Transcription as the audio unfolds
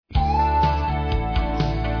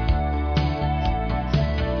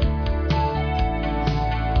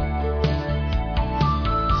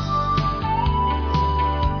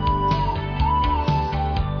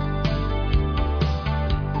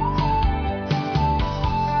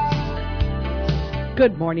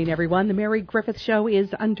Good morning, everyone. The Mary Griffith Show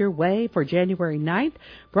is underway for January 9th,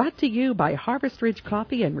 brought to you by Harvest Ridge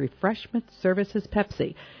Coffee and Refreshment Services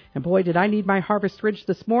Pepsi. And boy, did I need my Harvest Ridge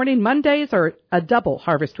this morning. Mondays are a double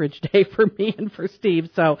Harvest Ridge day for me and for Steve.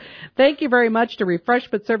 So thank you very much to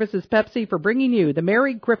Refreshment Services Pepsi for bringing you the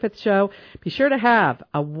Mary Griffith Show. Be sure to have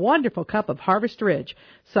a wonderful cup of Harvest Ridge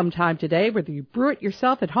sometime today, whether you brew it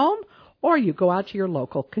yourself at home or you go out to your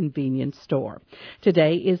local convenience store.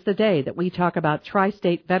 Today is the day that we talk about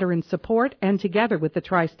Tri-State Veteran Support, and together with the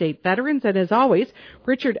Tri-State Veterans, and as always,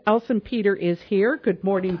 Richard Elson Peter is here. Good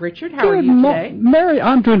morning, Richard. How are you today? Mary,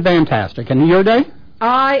 I'm doing fantastic. And your day?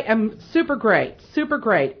 I am super great.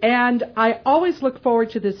 And I always look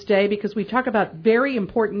forward to this day because we talk about very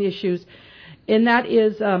important issues, and that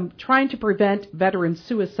is trying to prevent veteran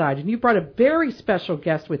suicide. And you brought a very special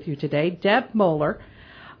guest with you today, Deb Moeller.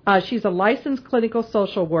 She's a licensed clinical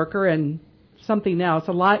social worker and something else,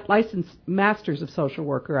 a licensed master's of social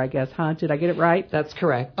worker, I guess, huh? Did I get it right? That's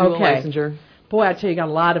correct. Dual licensure. Boy, I tell you, you got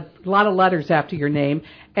a lot of letters after your name.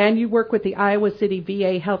 And you work with the Iowa City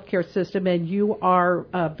VA healthcare system, and you are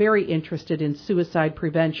very interested in suicide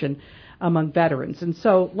prevention among veterans. And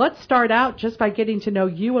so let's start out just by getting to know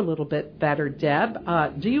you a little bit better,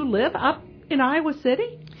 Deb. Do you live up in Iowa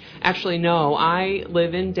City? Actually, no. I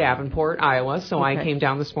live in Davenport, Iowa, so okay. I came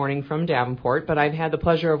down this morning from Davenport, but I've had the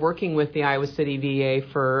pleasure of working with the Iowa City VA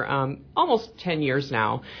for almost 10 years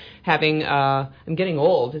now. I'm getting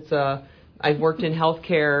old. I've worked in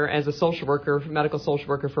healthcare as a social worker, medical social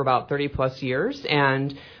worker, for about 30 plus years,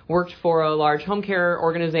 and worked for a large home care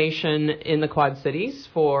organization in the Quad Cities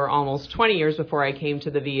for almost 20 years before I came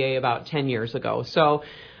to the VA about 10 years ago. So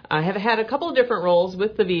I have had a couple of different roles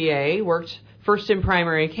with the VA, worked first in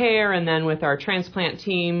primary care and then with our transplant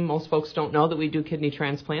team. Most folks don't know that we do kidney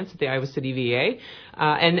transplants at the Iowa City VA.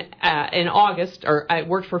 In August, I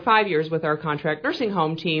worked for 5 years with our contract nursing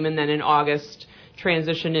home team, and then in August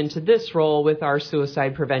transitioned into this role with our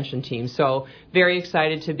suicide prevention team. So very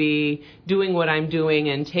excited to be doing what I'm doing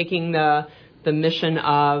and taking the mission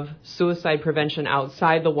of suicide prevention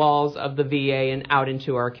outside the walls of the VA and out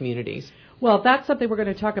into our communities. Well, that's something we're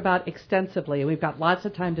going to talk about extensively, and we've got lots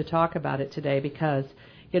of time to talk about it today because,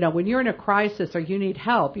 when you're in a crisis or you need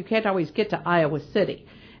help, you can't always get to Iowa City.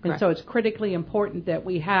 And Correct. So it's critically important that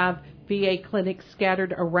we have VA clinics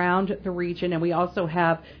scattered around the region, and we also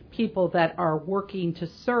have people that are working to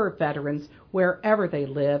serve veterans wherever they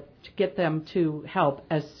live to get them to help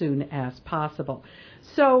as soon as possible.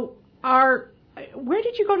 So where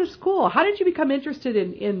did you go to school? How did you become interested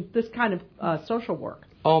in this kind of social work?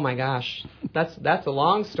 Oh my gosh, that's a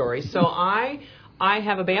long story. So I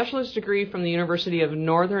have a bachelor's degree from the University of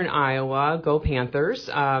Northern Iowa. Go Panthers.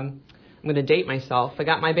 I'm going to date myself. I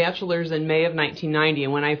got my bachelor's in May of 1990,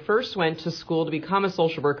 and when I first went to school to become a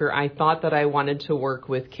social worker, I thought that I wanted to work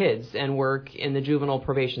with kids and work in the juvenile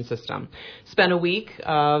probation system. Spent a week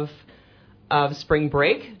of spring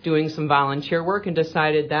break doing some volunteer work and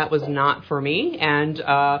decided that was not for me, and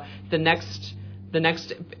the next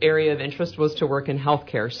area of interest was to work in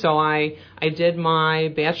healthcare. So I did my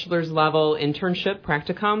bachelor's level internship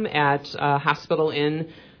practicum at a hospital in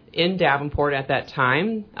Davenport at that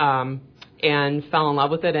time, and fell in love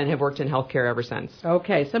with it and have worked in healthcare ever since.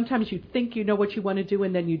 Okay, sometimes you think you know what you want to do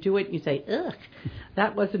and then you do it and you say, ugh,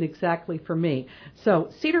 that wasn't exactly for me. So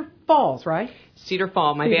Cedar Falls, right? Cedar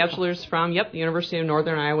Falls. My bachelor's from, the University of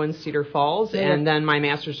Northern Iowa in Cedar Falls, and then my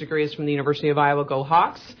master's degree is from the University of Iowa. Go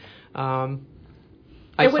Hawks. You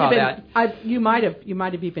might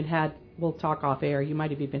have even had, we'll talk off air, you might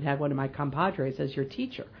have even had one of my compadres as your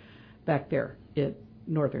teacher back there in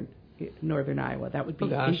Northern Iowa. That would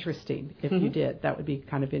be interesting if you did. That would be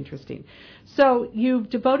kind of interesting. So you've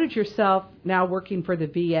devoted yourself now working for the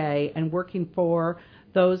VA and working for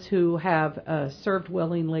those who have served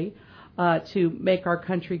willingly to make our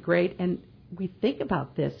country great. And we think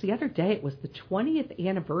about this. The other day it was the 20th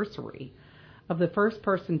anniversary of the first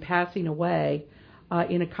person passing away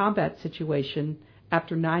in a combat situation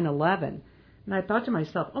after 9/11. And I thought to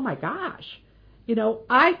myself, oh my gosh,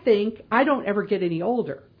 I think I don't ever get any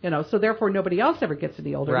older, so therefore nobody else ever gets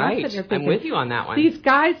any older. Right. I'm with you on that one. These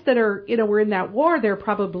guys that are, were in that war, they're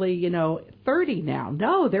probably, 30 now.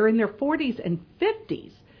 No, they're in their 40s and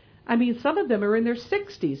 50s. I mean, some of them are in their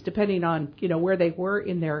 60s, depending on, where they were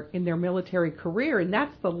in their military career. And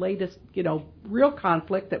that's the latest, real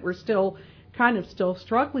conflict that we're still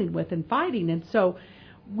struggling with and fighting. And so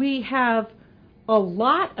we have a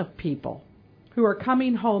lot of people who are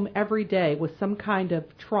coming home every day with some kind of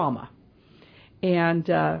trauma. And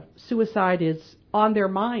suicide is on their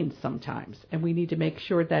minds sometimes, and we need to make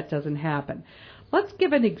sure that doesn't happen. Let's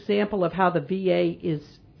give an example of how the VA is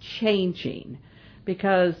changing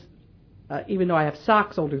because even though I have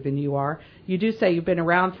socks older than you are, you do say you've been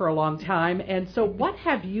around for a long time. And so what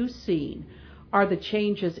have you seen are the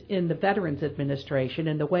changes in the Veterans Administration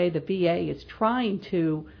and the way the VA is trying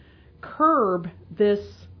to curb this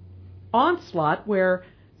onslaught where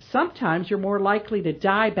sometimes you're more likely to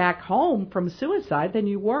die back home from suicide than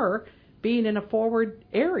you were being in a forward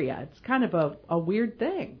area? It's kind of a weird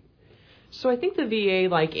thing. So I think the VA,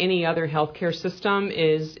 like any other healthcare system,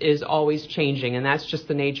 is always changing, and that's just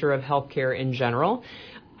the nature of healthcare in general.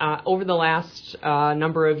 Over the last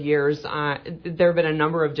number of years, there have been a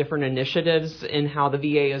number of different initiatives in how the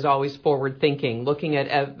VA is always forward-thinking, looking at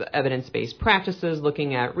evidence-based practices,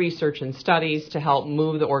 looking at research and studies to help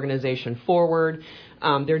move the organization forward.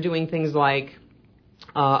 They're doing things like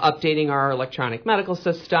updating our electronic medical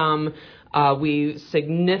system. We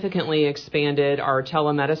significantly expanded our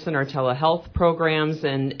telemedicine, our telehealth programs,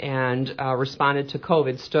 and responded to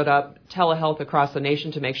COVID, stood up telehealth across the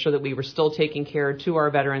nation to make sure that we were still taking care to our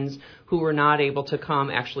veterans who were not able to come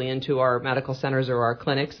actually into our medical centers or our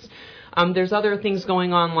clinics. There's other things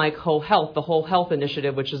going on like Whole Health, the Whole Health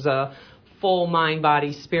Initiative, which is a full mind,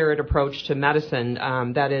 body, spirit approach to medicine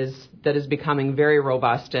that is becoming very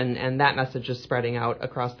robust, and that message is spreading out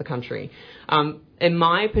across the country. In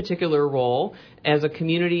my particular role as a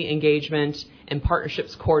community engagement and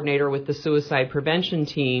partnerships coordinator with the suicide prevention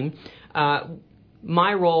team,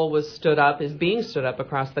 my role is being stood up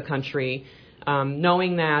across the country,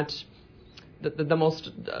 knowing that the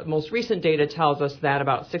most recent data tells us that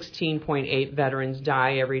about 16.8 veterans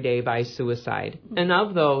die every day by suicide. And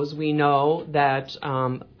of those, we know that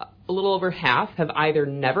a little over half have either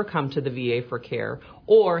never come to the VA for care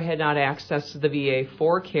or had not access to the VA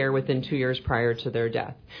for care within 2 years prior to their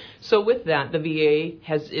death. So with that, the VA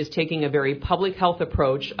is taking a very public health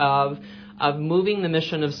approach of moving the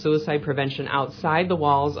mission of suicide prevention outside the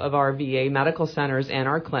walls of our VA medical centers and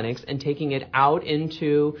our clinics and taking it out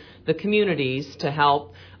into the communities to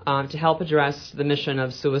help address the mission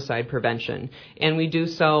of suicide prevention. And we do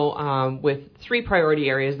so with 3 priority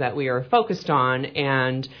areas that we are focused on,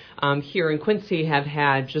 and here in Quincy have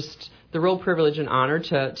had just the real privilege and honor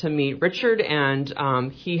to meet Richard, and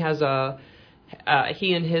he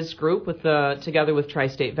and his group, together with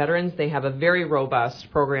Tri-State Veterans, they have a very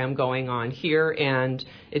robust program going on here, and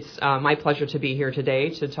it's my pleasure to be here today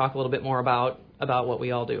to talk a little bit more about what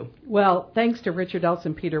we all do. Well, thanks to Richard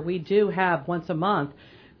Elson, Peter, we do have once a month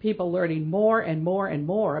people learning more and more and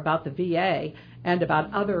more about the VA and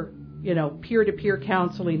about other, peer-to-peer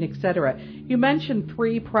counseling, et cetera. You mentioned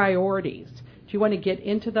 3 priorities. Do you want to get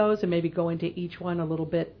into those and maybe go into each one a little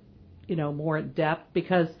bit, more in depth?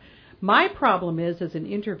 Because my problem is, as an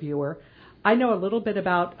interviewer, I know a little bit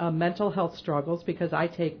about mental health struggles because I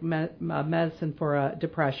take medicine for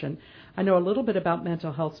depression. I know a little bit about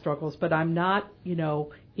mental health struggles, but I'm not,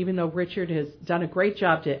 even though Richard has done a great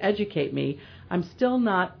job to educate me, I'm still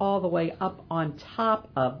not all the way up on top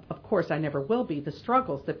of course I never will be, the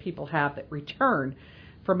struggles that people have that return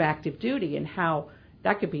from active duty and how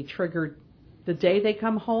that could be triggered the day they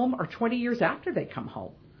come home or 20 years after they come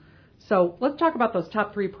home. So let's talk about those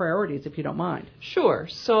top 3 priorities, if you don't mind. Sure.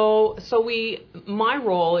 So my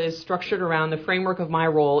role is structured around, the framework of my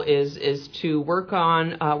role is to work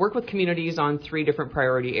with communities on 3 different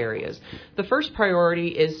priority areas. The first priority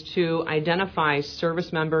is to identify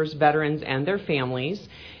service members, veterans, and their families,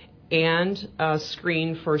 and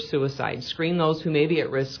screen for suicide, screen those who may be at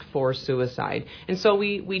risk for suicide. And so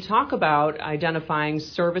we talk about identifying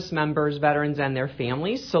service members, veterans, and their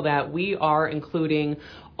families so that we are including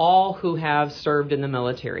all who have served in the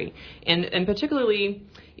military. And particularly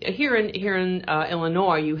here in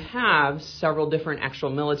Illinois, you have several different actual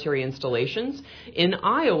military installations. In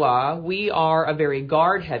Iowa, we are a very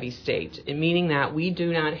guard-heavy state, meaning that we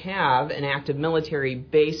do not have an active military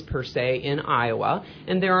base per se in Iowa.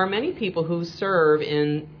 And there are many people who serve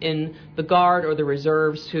in the Guard or the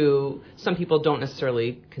Reserves who some people don't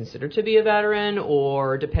necessarily consider to be a veteran,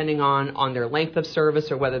 or depending on their length of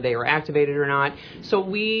service or whether they were activated or not. So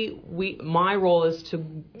my role is to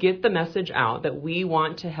get the message out that we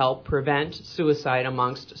want to help prevent suicide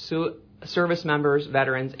amongst service members,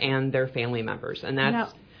 veterans, and their family members. And that's...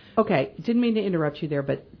 Now, okay, didn't mean to interrupt you there,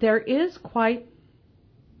 but there is quite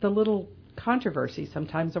the little controversy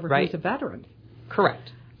sometimes over who's a veteran.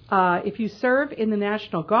 Correct. If you serve in the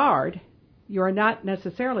National Guard, you are not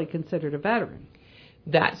necessarily considered a veteran.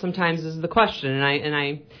 that sometimes is the question,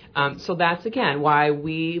 so that's again why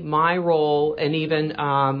my role, and even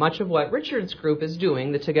much of what Richard's group is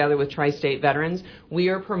doing, together with Tri-State Veterans, we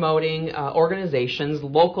are promoting organizations,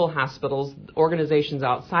 local hospitals, organizations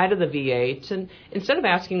outside of the VA, to instead of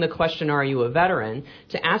asking the question, "Are you a veteran?"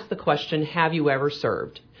 to ask the question, "Have you ever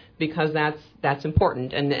served?" Because that's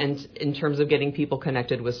important, and in terms of getting people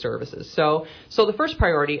connected with services. So the first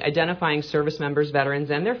priority, identifying service members,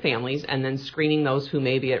 veterans, and their families, and then screening those who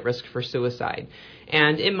may be at risk for suicide.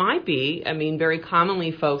 And it might be, very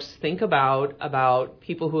commonly folks think about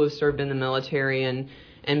people who have served in the military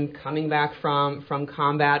and coming back from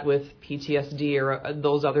combat with PTSD or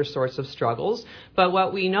those other sorts of struggles. But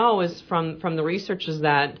what we know is from the research is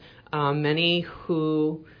that many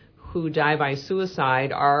who die by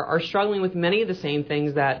suicide are struggling with many of the same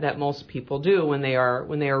things that most people do when they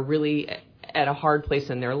are really at a hard place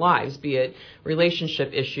in their lives, be it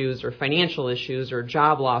relationship issues or financial issues or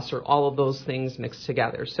job loss or all of those things mixed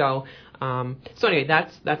together. So anyway,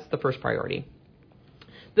 that's the first priority.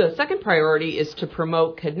 The second priority is to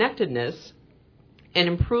promote connectedness and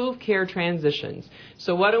improve care transitions.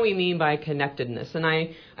 So what do we mean by connectedness? And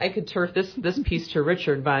I could turf this piece to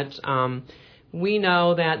Richard, but we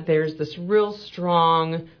know that there's this real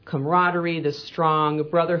strong camaraderie, this strong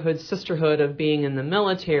brotherhood, sisterhood of being in the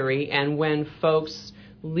military. And when folks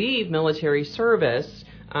leave military service,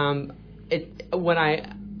 I've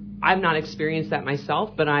not experienced that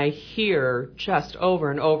myself, but I hear just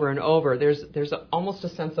over and over and over, there's almost a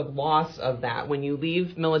sense of loss of that. When you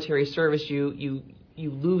leave military service, you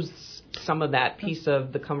lose some of that piece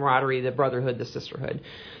of the camaraderie, the brotherhood, the sisterhood.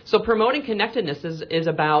 So promoting connectedness is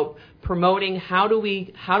about promoting how do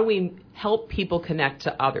we help people connect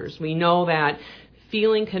to others. We know that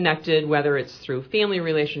feeling connected, whether it's through family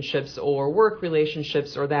relationships or work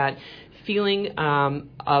relationships, or that feeling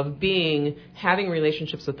of having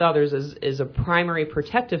relationships with others is a primary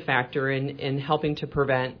protective factor in helping to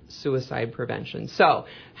prevent suicide prevention. So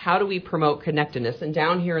how do we promote connectedness? And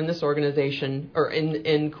down here in this organization, or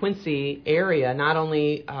in Quincy area, not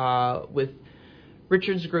only with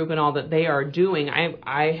Richard's group and all that they are doing,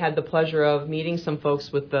 I had the pleasure of meeting some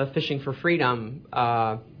folks with the Fishing for Freedom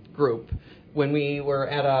group when we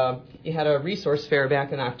were you had a resource fair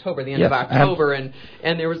back in October, the end of October, and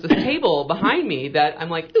there was this table behind me that I'm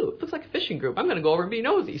like, ooh, it looks like a fishing group. I'm going to go over and be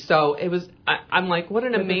nosy. So it was, I'm like, what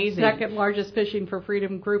an amazing. The second largest Fishing for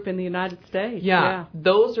Freedom group in the United States. Yeah.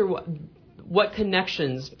 Those are what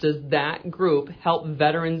connections does that group help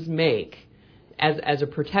veterans make as a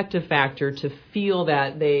protective factor to feel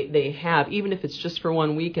that they have, even if it's just for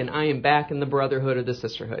 1 week, and I am back in the brotherhood or the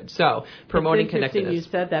sisterhood. So promoting connectedness. You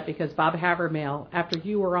said that because Bob Havermail, after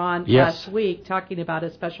you were on last week talking about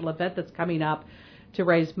a special event that's coming up to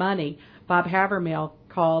raise money, Bob Havermail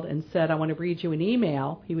called and said, I want to read you an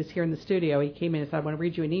email. He was here in the studio. He came in and said, I want to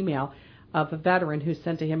read you an email of a veteran who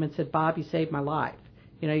sent to him and said, Bob, you saved my life.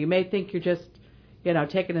 You may think you're just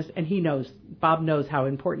taking us, and Bob knows how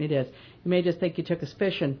important it is. You may just think you took us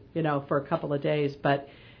fishing, for a couple of days, but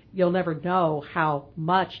you'll never know how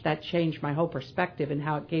much that changed my whole perspective and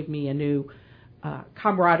how it gave me a new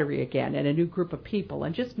camaraderie again and a new group of people.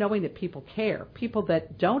 And just knowing that people care, people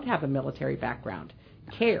that don't have a military background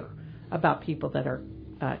care about people that are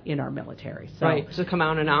in our military. So, right, to come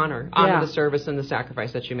out and honor the service and the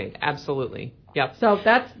sacrifice that you made. Absolutely. Yep. So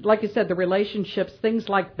that's, like you said, the relationships, things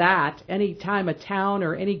like that. Any time a town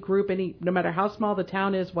or any group, no matter how small the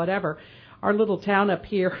town is, whatever, our little town up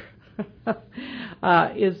here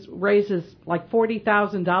raises like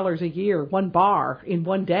 $40,000 a year. One bar in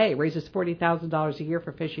one day raises $40,000 a year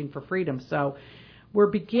for Fishing for Freedom. So we're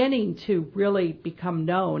beginning to really become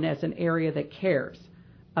known as an area that cares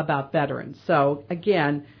about veterans. So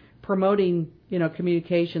again, promoting,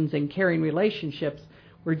 communications and caring relationships,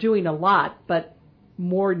 we're doing a lot, but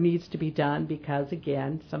more needs to be done because,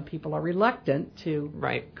 again, some people are reluctant to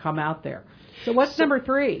come out there. So what's number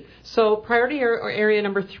 3? So priority area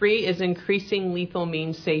number 3 is increasing lethal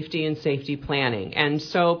means safety and safety planning. And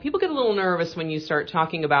so people get a little nervous when you start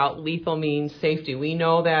talking about lethal means safety. We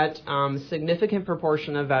know that a significant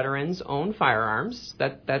proportion of veterans own firearms.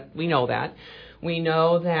 That we know that. We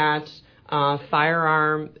know that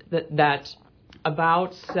that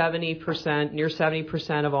about 70%, near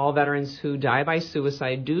 70% of all veterans who die by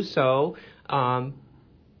suicide do so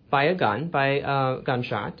by a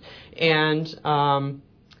gunshot. And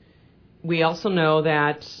we also know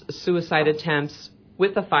that suicide attempts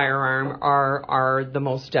with a firearm are the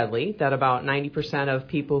most deadly, that about 90% of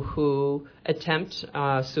people who attempt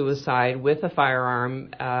suicide with a firearm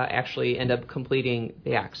actually end up completing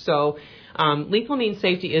the act. So lethal means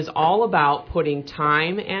safety is all about putting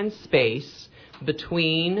time and space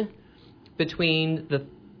between the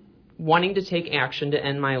wanting to take action to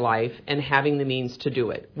end my life and having the means to do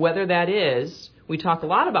it. Whether that is, we talk a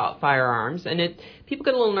lot about firearms, and people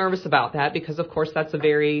get a little nervous about that because, of course, that's a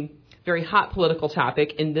very, very hot political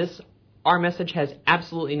topic. And our message has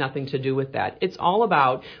absolutely nothing to do with that. It's all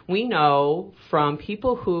about, we know from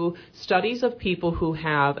studies of people who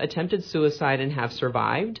have attempted suicide and have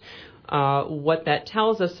survived, what that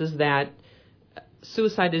tells us is that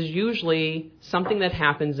suicide is usually something that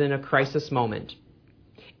happens in a crisis moment.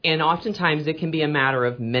 And oftentimes it can be a matter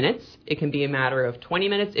of minutes, it can be a matter of 20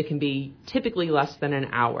 minutes, it can be typically less than an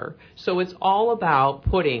hour. So it's all about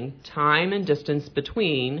putting time and distance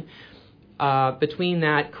between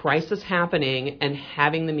that crisis happening and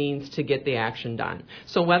having the means to get the action done.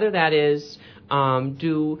 So whether that is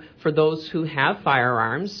for those who have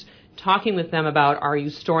firearms, talking with them about, are you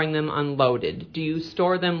storing them unloaded? Do you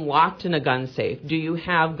store them locked in a gun safe? Do you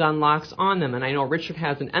have gun locks on them? And I know Richard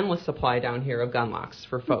has an endless supply down here of gun locks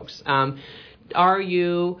for folks.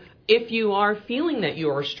 If you are feeling that you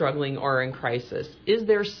are struggling or in crisis, is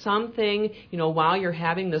there something, while you're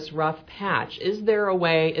having this rough patch, is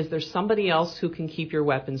there somebody else who can keep your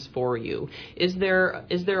weapons for you?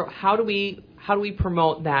 How do we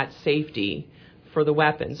promote that safety for the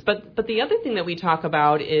weapons? But the other thing that we talk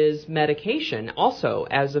about is medication also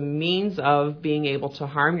as a means of being able to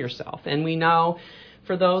harm yourself. And we know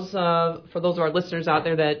for those of our listeners out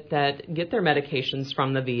there that get their medications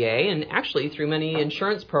from the VA, and actually through many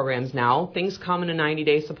insurance programs now, things come in a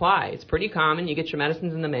 90-day supply. It's pretty common. You get your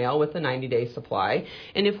medicines in the mail with a 90-day supply.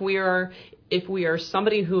 And if we are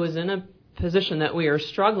somebody who is in a position that we are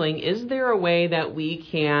struggling, is there a way that we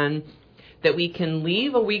can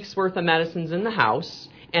leave a week's worth of medicines in the house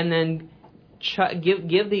and then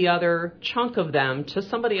give the other chunk of them to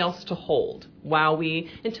somebody else to hold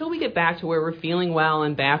until we get back to where we're feeling well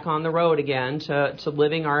and back on the road again to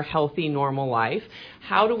living our healthy, normal life?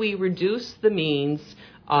 How do we reduce the means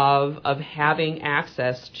of having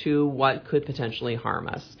access to what could potentially harm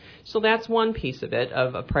us? So that's one piece of it,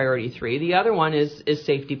 of priority 3. The other one is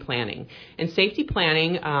safety planning. And safety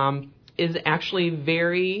planning is actually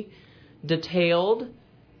very detailed,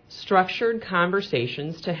 structured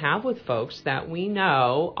conversations to have with folks that we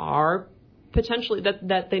know are potentially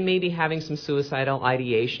that they may be having some suicidal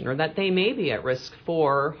ideation or that they may be at risk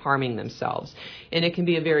for harming themselves. And it can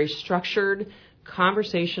be a very structured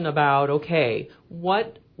conversation about, okay,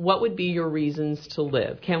 what would be your reasons to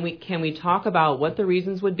live? Can we talk about what the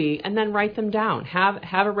reasons would be and then write them down?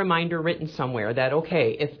 Have a reminder written somewhere that,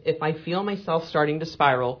 okay, if I feel myself starting to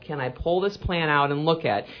spiral, can I pull this plan out and look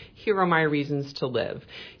at, here are my reasons to live.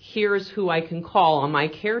 Here's who I can call on my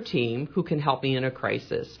care team who can help me in a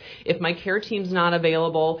crisis. If my care team's not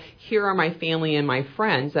available, here are my family and my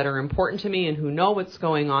friends that are important to me and who know what's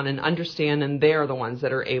going on and understand, and they're the ones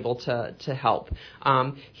that are able to help.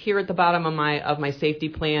 Here at the bottom of my safety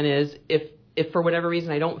plan is, if for whatever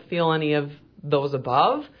reason I don't feel any of those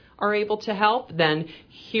above are able to help, then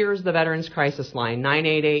here's the Veterans Crisis Line,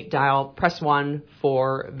 988, press 1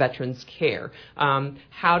 for veterans care.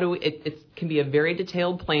 It can be a very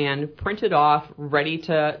detailed plan, printed off, ready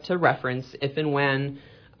to reference if and when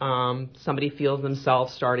somebody feels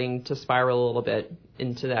themselves starting to spiral a little bit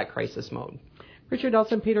into that crisis mode. Richard,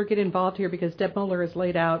 also, and Peter, get involved here because Deb Muller has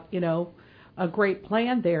laid out, a great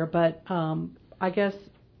plan there, but I guess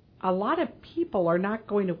a lot of people are not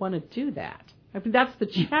going to want to do that. I mean, that's the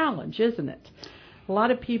challenge, isn't it? A lot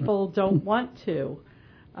of people don't want to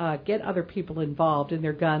get other people involved in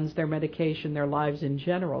their guns, their medication, their lives in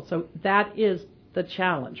general. So that is the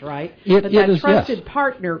challenge, right? But that trusted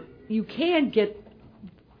partner, you can get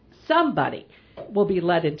somebody will be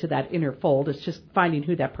led into that inner fold. It's just finding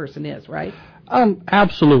who that person is, right?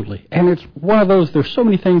 Absolutely. And it's one of those, there's so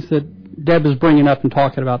many things that Deb is bringing up and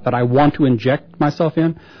talking about that I want to inject myself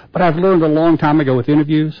in, but I've learned a long time ago with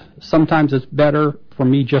interviews, sometimes it's better for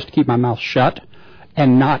me just to keep my mouth shut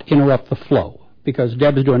and not interrupt the flow, because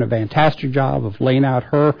Deb is doing a fantastic job of laying out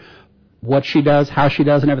what she does, how she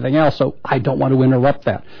does, and everything else, so I don't want to interrupt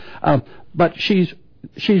that. But she's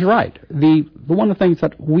right. The one of the things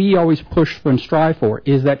that we always push for and strive for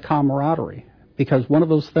is that camaraderie, because one of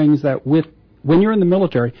those things that when you're in the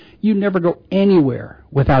military, you never go anywhere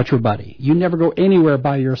without your buddy. You never go anywhere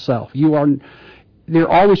by yourself. They're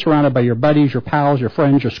always surrounded by your buddies, your pals, your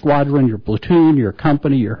friends, your squadron, your platoon, your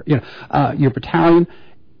company, your battalion.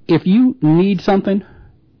 If you need something,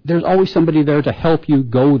 there's always somebody there to help you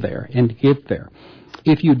go there and get there.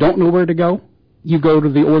 If you don't know where to go, you go to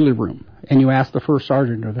the orderly room and you ask the first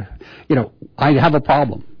sergeant I have a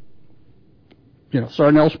problem.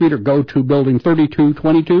 Sergeant Elspieter, go to building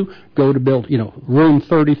 3222, go to room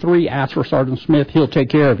 33, ask for Sergeant Smith, he'll take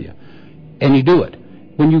care of you. And you do it.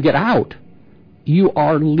 When you get out, you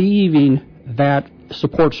are leaving that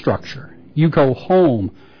support structure. You go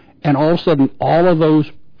home, and all of a sudden, all of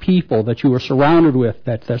those people that you were surrounded with,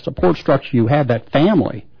 that support structure you had, that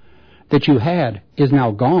family that you had, is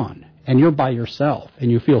now gone. And you're by yourself,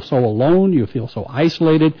 and you feel so alone, you feel so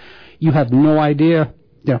isolated, you have no idea,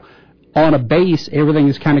 on a base, everything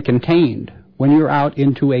is kind of contained. When you're out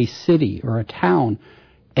into a city or a town,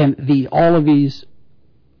 and all of these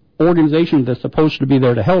organizations that's supposed to be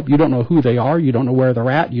there to help, you don't know who they are, you don't know where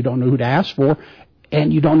they're at, you don't know who to ask for,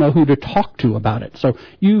 and you don't know who to talk to about it. So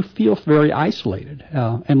you feel very isolated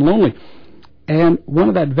and lonely. And one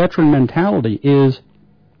of that veteran mentality is,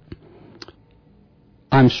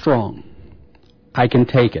 I'm strong. I can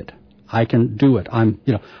take it. I can do it. I'm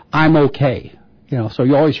okay. So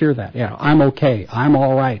you always hear that. I'm okay. I'm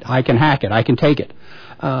all right. I can hack it. I can take it.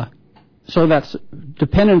 So that's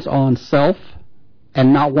dependence on self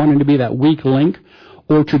and not wanting to be that weak link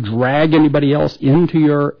or to drag anybody else into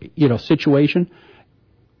your, situation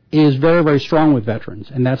is very, very strong with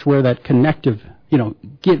veterans. And that's where that connective,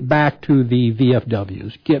 get back to the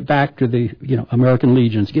VFWs, get back to the, American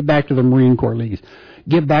Legions, get back to the Marine Corps Leagues,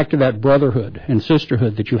 get back to that brotherhood and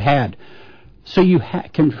sisterhood that you had. So you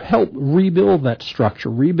can help rebuild that structure,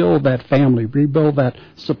 rebuild that family, rebuild that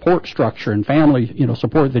support structure and family,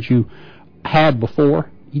 support that you had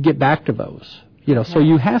before. You get back to those, so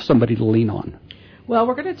you have somebody to lean on. Well,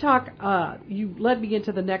 we're going to talk, you led me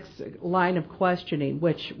into the next line of questioning,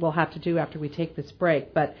 which we'll have to do after we take this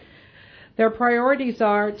break. But their priorities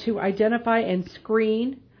are to identify and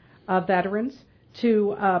screen veterans,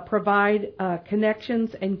 to provide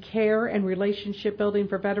connections and care and relationship building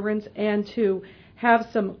for veterans, and to have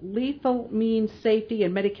some lethal means safety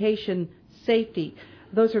and medication safety.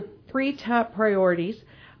 Those are three top priorities.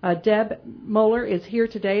 Deb Moeller is here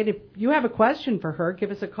today, and if you have a question for her, give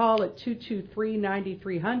us a call at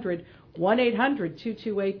 223-9300,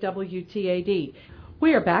 1-800-228-WTAD.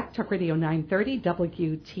 We are back, Talk Radio 930,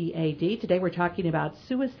 WTAD. Today we're talking about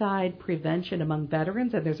suicide prevention among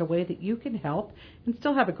veterans, and there's a way that you can help and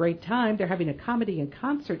still have a great time. They're having a comedy and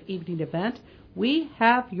concert evening event. We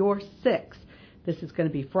Have Your Six. This is going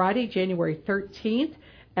to be Friday, January 13th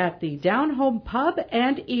at the Down Home Pub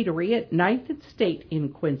and Eatery at 9th and State in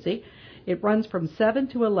Quincy. It runs from 7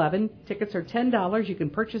 to 11. Tickets are $10. You can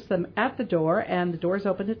purchase them at the door, and the doors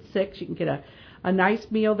open at 6. You can get a nice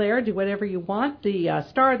meal there, do whatever you want. The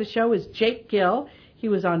star of the show is Jake Gill. He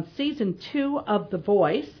was on season 2 of The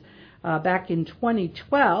Voice back in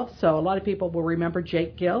 2012, so a lot of people will remember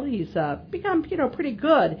Jake Gill. He's become, pretty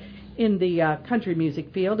good in the country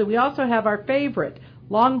music field. And we also have our favorite,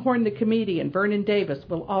 Longhorn the comedian, Vernon Davis,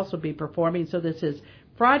 will also be performing. So this is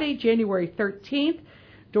Friday, January 13th.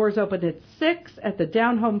 Doors open at 6 at the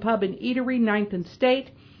Down Home Pub and Eatery, 9th and State.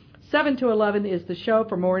 7 to 11 is the show.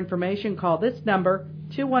 For more information, call this number,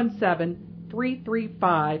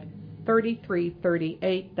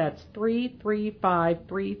 217-335-3338. That's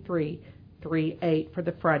 335-3338 for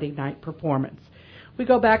the Friday night performance. We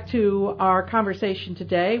go back to our conversation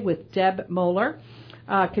today with Deb Moeller,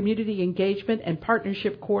 Community Engagement and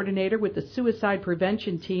Partnership Coordinator with the Suicide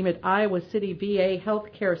Prevention Team at Iowa City VA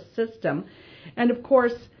Healthcare System. And, of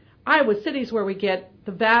course, Iowa City is where we get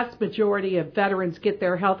the vast majority of veterans get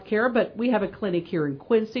their health care, but we have a clinic here in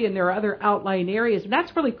Quincy, and there are other outlying areas. And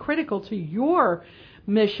that's really critical to your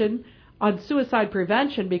mission on suicide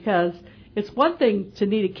prevention, because it's one thing to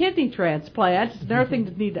need a kidney transplant. It's another thing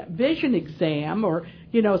to need a vision exam, or,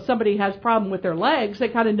 somebody has a problem with their legs. They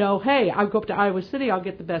kind of know, hey, I'll go up to Iowa City, I'll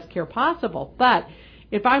get the best care possible. But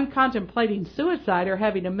if I'm contemplating suicide or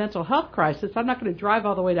having a mental health crisis, I'm not going to drive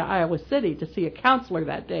all the way to Iowa City to see a counselor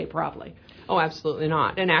that day, probably. Oh, absolutely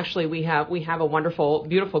not. And actually, we have a wonderful,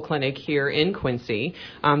 beautiful clinic here in Quincy.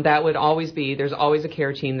 That would always be, there's always a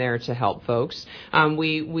care team there to help folks.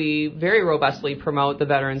 We very robustly promote the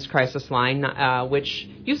Veterans Crisis Line, which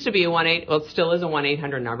used to be it still is a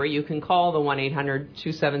 1-800 number. You can call the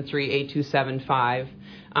 1-800-273-8275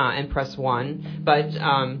 and press 1.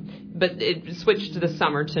 But it switched to the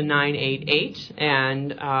summer to 988,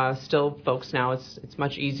 and still, folks, now it's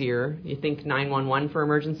much easier. You think 911 for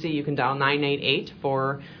emergency, you can dial 988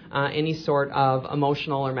 for any sort of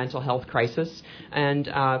emotional or mental health crisis, and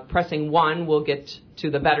pressing 1 will get to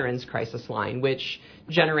the Veterans Crisis Line, which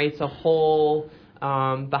generates a whole,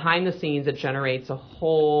 behind the scenes, it generates a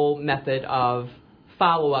whole method of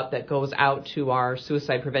follow-up that goes out to our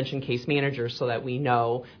suicide prevention case managers so that we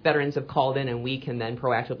know veterans have called in and we can then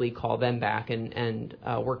proactively call them back and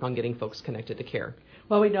work on getting folks connected to care.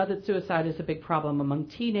 Well, we know that suicide is a big problem among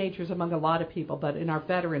teenagers, among a lot of people, but in our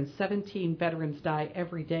veterans, 17 veterans die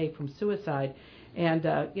every day from suicide. And,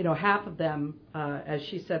 half of them, as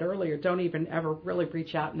she said earlier, don't even ever really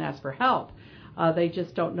reach out and ask for help. They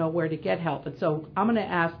just don't know where to get help. And so I'm going to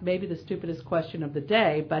ask maybe the stupidest question of the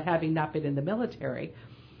day, but having not been in the military,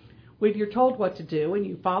 when you're told what to do and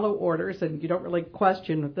you follow orders and you don't really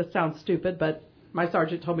question, this sounds stupid, but my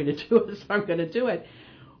sergeant told me to do it, so I'm going to do it.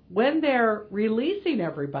 When they're releasing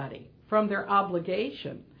everybody from their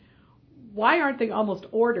obligation, why aren't they almost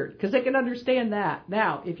ordered? Because they can understand that.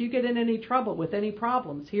 Now, if you get in any trouble with any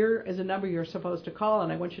problems, here is a number you're supposed to call,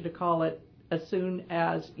 and I want you to call it as soon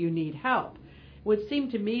as you need help. It would seem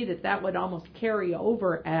to me that that would almost carry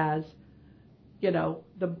over as,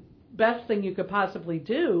 the best thing you could possibly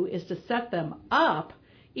do is to set them up,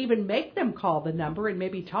 even make them call the number and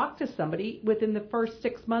maybe talk to somebody within the first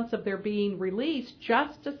 6 months of their being released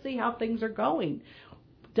just to see how things are going.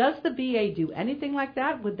 Does the VA do anything like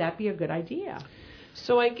that? Would that be a good idea?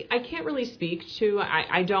 So I can't really speak to,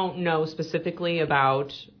 I don't know specifically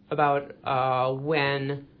about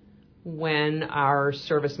when our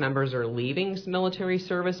service members are leaving military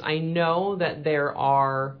service. I know that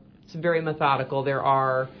it's very methodical, there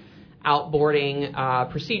are outboarding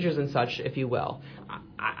procedures and such, if you will.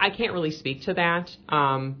 I can't really speak to that.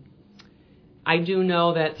 I do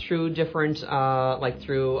know that through different,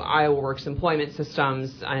 through Iowa Works employment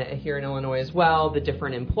systems here in Illinois as well, the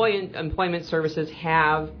different employment services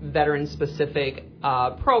have veteran-specific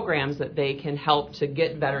programs that they can help to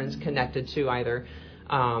get veterans connected to either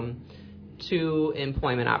to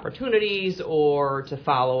employment opportunities or to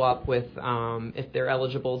follow up with if they're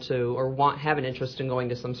eligible to or have an interest in going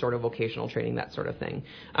to some sort of vocational training, that sort of thing.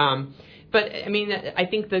 But, I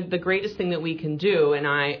think the greatest thing that we can do, and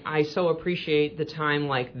I so appreciate the time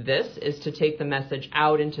like this, is to take the message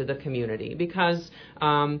out into the community because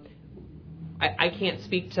I can't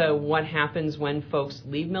speak to what happens when folks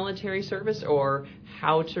leave military service or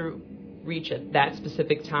how to reach at that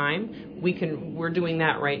specific time. We're doing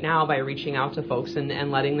that right now by reaching out to folks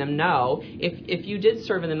and letting them know if you did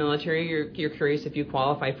serve in the military, you're curious if you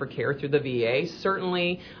qualify for care through the VA,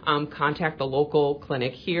 certainly contact the local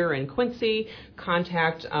clinic here in Quincy,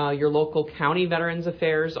 contact your local county Veterans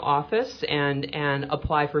Affairs office and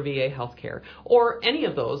apply for VA health care, or any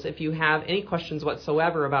of those if you have any questions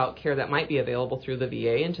whatsoever about care that might be available through the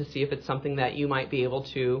VA, and to see if it's something that you might be able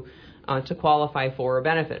to qualify for or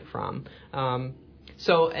benefit from. I'm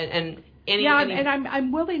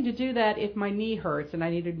willing to do that if my knee hurts and I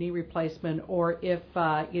need a knee replacement, or if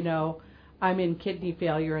I'm in kidney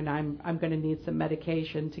failure and I'm going to need some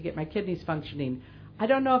medication to get my kidneys functioning. I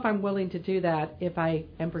don't know if I'm willing to do that if I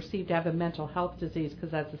am perceived to have a mental health disease,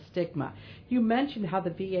 because that's a stigma. You mentioned how the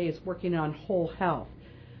VA is working on whole health.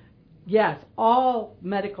 Yes, all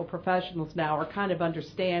medical professionals now are kind of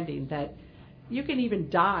understanding that you can even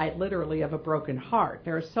die literally of a broken heart.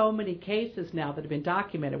 There are so many cases now that have been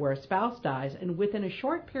documented where a spouse dies, and within a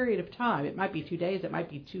short period of time, it might be 2 days, it might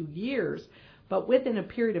be 2 years, but within a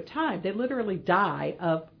period of time, they literally die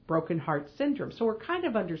of broken heart syndrome. So we're kind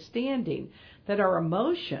of understanding that our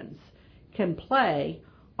emotions can play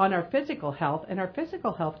on our physical health, and our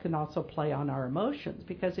physical health can also play on our emotions,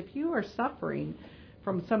 because if you are suffering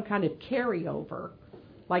from some kind of carryover,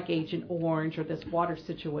 like Agent Orange or this water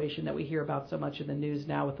situation that we hear about so much in the news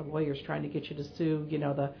now with the lawyers trying to get you to sue,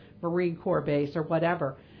 the Marine Corps base or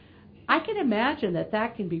whatever. I can imagine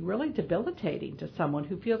that can be really debilitating to someone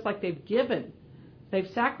who feels like they've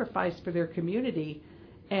sacrificed for their community,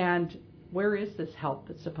 and where is this help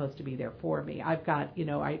that's supposed to be there for me? I've got,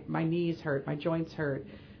 my knees hurt, my joints hurt,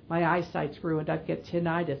 my eyesight's ruined, I've got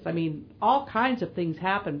tinnitus. All kinds of things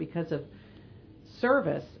happen because of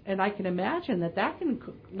service, and I can imagine that can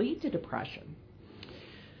lead to depression.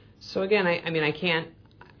 So again, I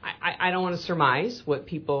don't want to surmise what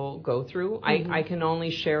people go through. Mm-hmm. I can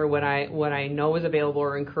only share what I know is available,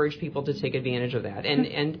 or encourage people to take advantage of that.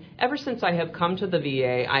 And ever since I have come to the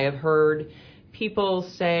VA, I have heard people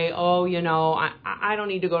say, I don't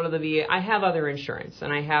need to go to the VA. I have other insurance,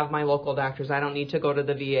 and I have my local doctors. I don't need to go to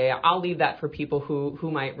the VA. I'll leave that for people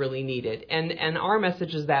who might really need it. And our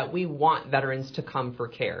message is that we want veterans to come for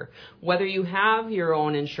care. Whether you have your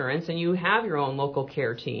own insurance and you have your own local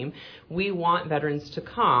care team, we want veterans to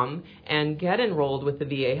come and get enrolled with the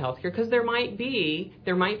VA healthcare, because there might be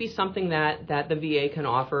something that the VA can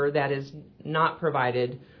offer that is not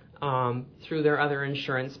provided through their other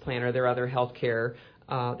insurance plan or their other health care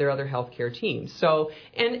healthcare teams. So,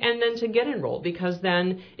 and then to get enrolled, because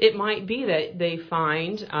then it might be that they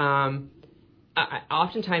find,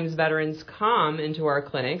 oftentimes veterans come into our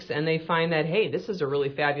clinics and they find that, hey, this is a really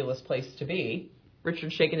fabulous place to be.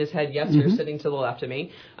 Richard's shaking his head, yes, you're sitting to the left of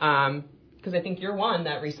me, because I think you're one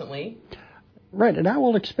that recently. Right, and I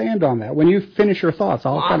will expand on that. When you finish your thoughts,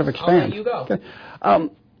 I'll kind of expand. I'll let you go. Okay.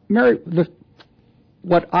 Mary,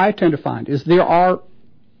 what I tend to find is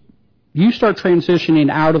you start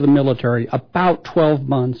transitioning out of the military about 12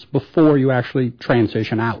 months before you actually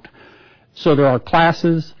transition out. So there are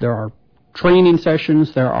classes, there are training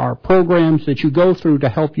sessions, there are programs that you go through to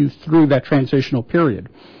help you through that transitional period.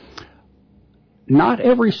 Not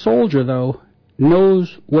every soldier, though,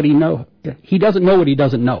 knows what he knows. He doesn't know what he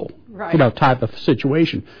doesn't know, right. Type of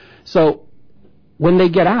situation. So when they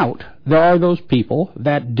get out, there are those people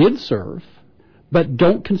that did serve but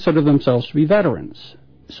don't consider themselves to be veterans.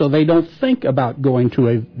 So they don't think about going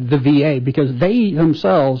to the VA because they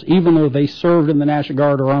themselves, even though they served in the National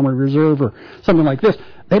Guard or Army Reserve or something like this,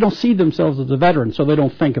 they don't see themselves as a veteran, so they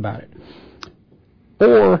don't think about it.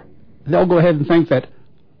 Or they'll go ahead and think that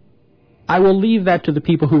I will leave that to the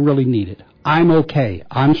people who really need it. I'm okay.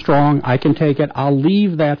 I'm strong. I can take it. I'll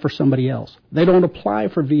leave that for somebody else. They don't apply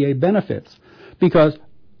for VA benefits because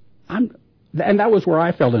and that was where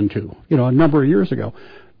I fell into, a number of years ago.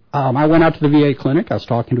 I went out to the VA clinic. I was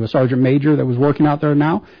talking to a sergeant major that was working out there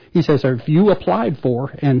now. He says, have you applied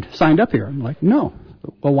for and signed up here? I'm like, no.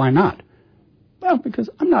 Well, why not? Well, because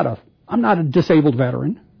I'm not a disabled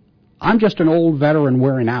veteran. I'm just an old veteran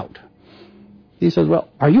wearing out. He says, well,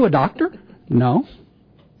 are you a doctor? No.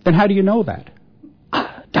 Then how do you know that?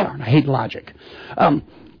 Darn, I hate logic.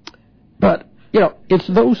 But, it's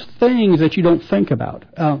those things that you don't think about.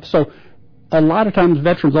 So a lot of times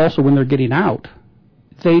veterans also, when they're getting out,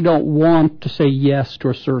 they don't want to say yes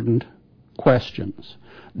to certain questions.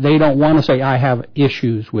 They don't want to say, I have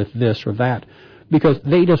issues with this or that, because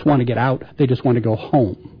they just want to get out. They just want to go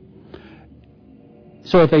home.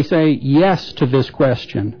 So if they say yes to this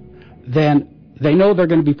question, then they know they're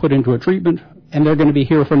going to be put into a treatment, and they're going to be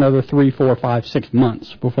here for another 3, 4, 5, 6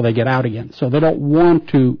 months before they get out again. So they don't want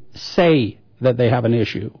to say that they have an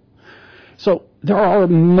issue. So there are a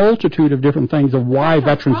multitude of different things of why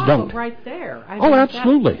veterans don't. Right there.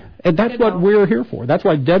 Absolutely. And that's what we're here for. That's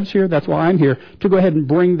why Deb's here. That's why I'm here, to go ahead and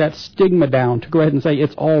bring that stigma down, to go ahead and say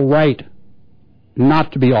it's all right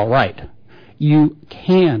not to be all right. You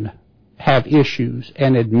can have issues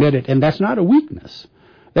and admit it, and that's not a weakness.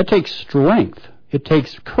 That takes strength. It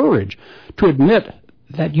takes courage to admit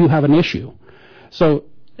that you have an issue. So,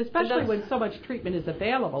 especially when so much treatment is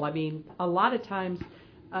available. I mean, a lot of times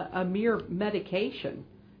a mere medication,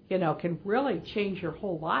 can really change your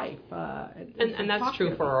whole life. And that's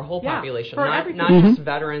true for our whole population, not just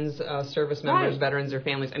veterans, service members, veterans, or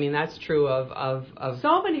families. I mean, that's true of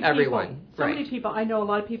so many everyone. People, so many people. I know a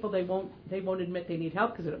lot of people, they won't admit they need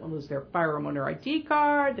help because they don't want to lose their firearm owner ID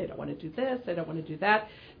card. They don't want to do this. They don't want to do that.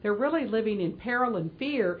 They're really living in peril and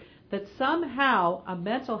fear that somehow a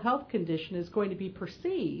mental health condition is going to be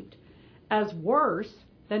perceived as worse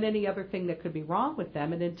than any other thing that could be wrong with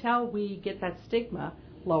them. And until we get that stigma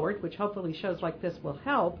lowered, which hopefully shows like this will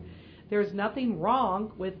help, there's nothing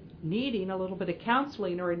wrong with needing a little bit of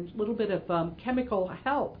counseling or a little bit of chemical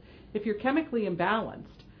help. If you're chemically imbalanced,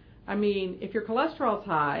 I mean, if your cholesterol's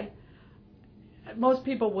high, most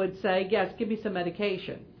people would say, yes, give me some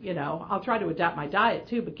medication. I'll try to adapt my diet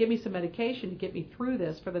too, but give me some medication to get me through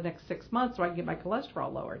this for the next 6 months so I can get my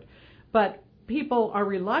cholesterol lowered. But people are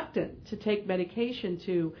reluctant to take medication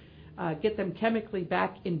to get them chemically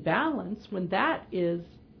back in balance when that is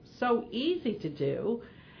so easy to do,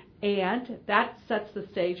 and that sets the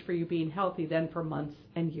stage for you being healthy then for months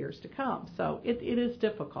and years to come. So it is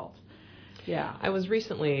difficult. Yeah. I was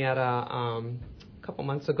recently at a couple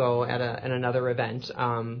months ago at another event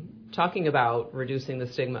talking about reducing the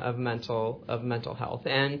stigma of mental health,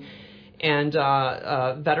 and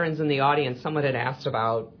veterans in the audience, someone had asked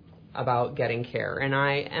about getting care, and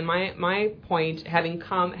my point,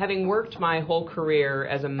 having worked my whole career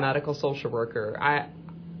as a medical social worker,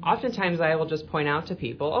 oftentimes I will just point out to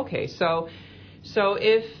people, okay, so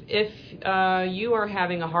if you are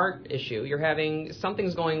having a heart issue,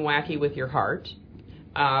 something's going wacky with your heart,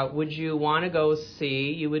 would you want to go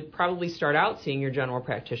see? You would probably start out seeing your general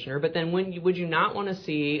practitioner, but then would you not want to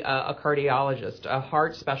see a cardiologist, a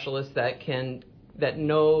heart specialist that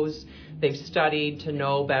knows, they've studied to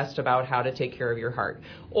know best about how to take care of your heart?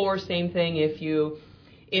 Or same thing, if you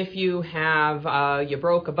have you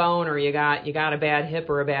broke a bone or you got a bad hip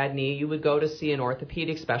or a bad knee, you would go to see an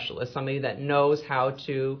orthopedic specialist, somebody that knows how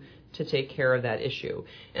to to take care of that issue.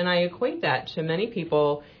 And I equate that to many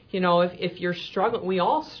people. If you're struggling, we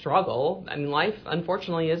all struggle. I mean, life,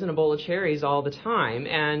 unfortunately, isn't a bowl of cherries all the time.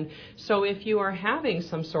 And so if you are having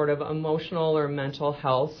some sort of emotional or mental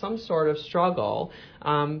health, some sort of struggle,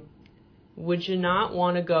 would you not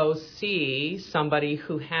want to go see somebody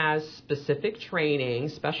who has specific training,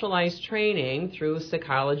 specialized training through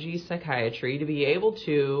psychology, psychiatry, to be able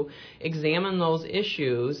to examine those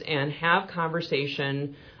issues and have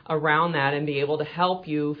conversation around that and be able to help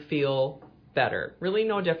you feel better? Really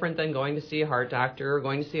no different than going to see a heart doctor or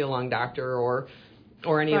going to see a lung doctor or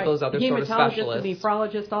any of those other sort of specialists. Hematologist,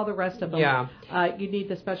 nephrologist, all the rest of them. Yeah. You need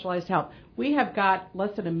the specialized help. We have got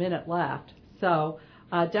less than a minute left, so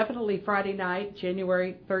definitely Friday night,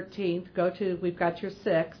 January 13th, we've got your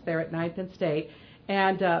 6th there at 9th and State.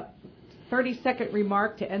 And 30-second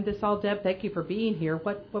remark to end this all, Deb. Thank you for being here.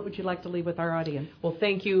 What would you like to leave with our audience? Well,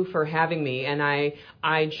 thank you for having me, and I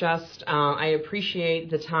appreciate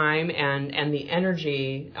the time and the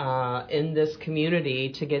energy in this community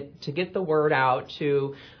to get the word out,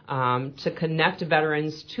 to connect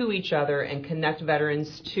veterans to each other and connect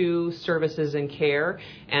veterans to services and care,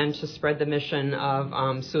 and to spread the mission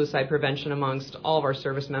of suicide prevention amongst all of our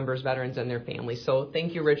service members, veterans, and their families. So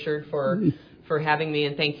thank you, Richard, for having me,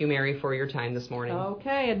 and thank you, Mary, for your time this morning.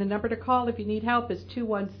 Okay, and the number to call if you need help is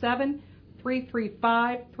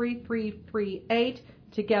 217-335-3338,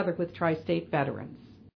 together with Tri-State Veterans.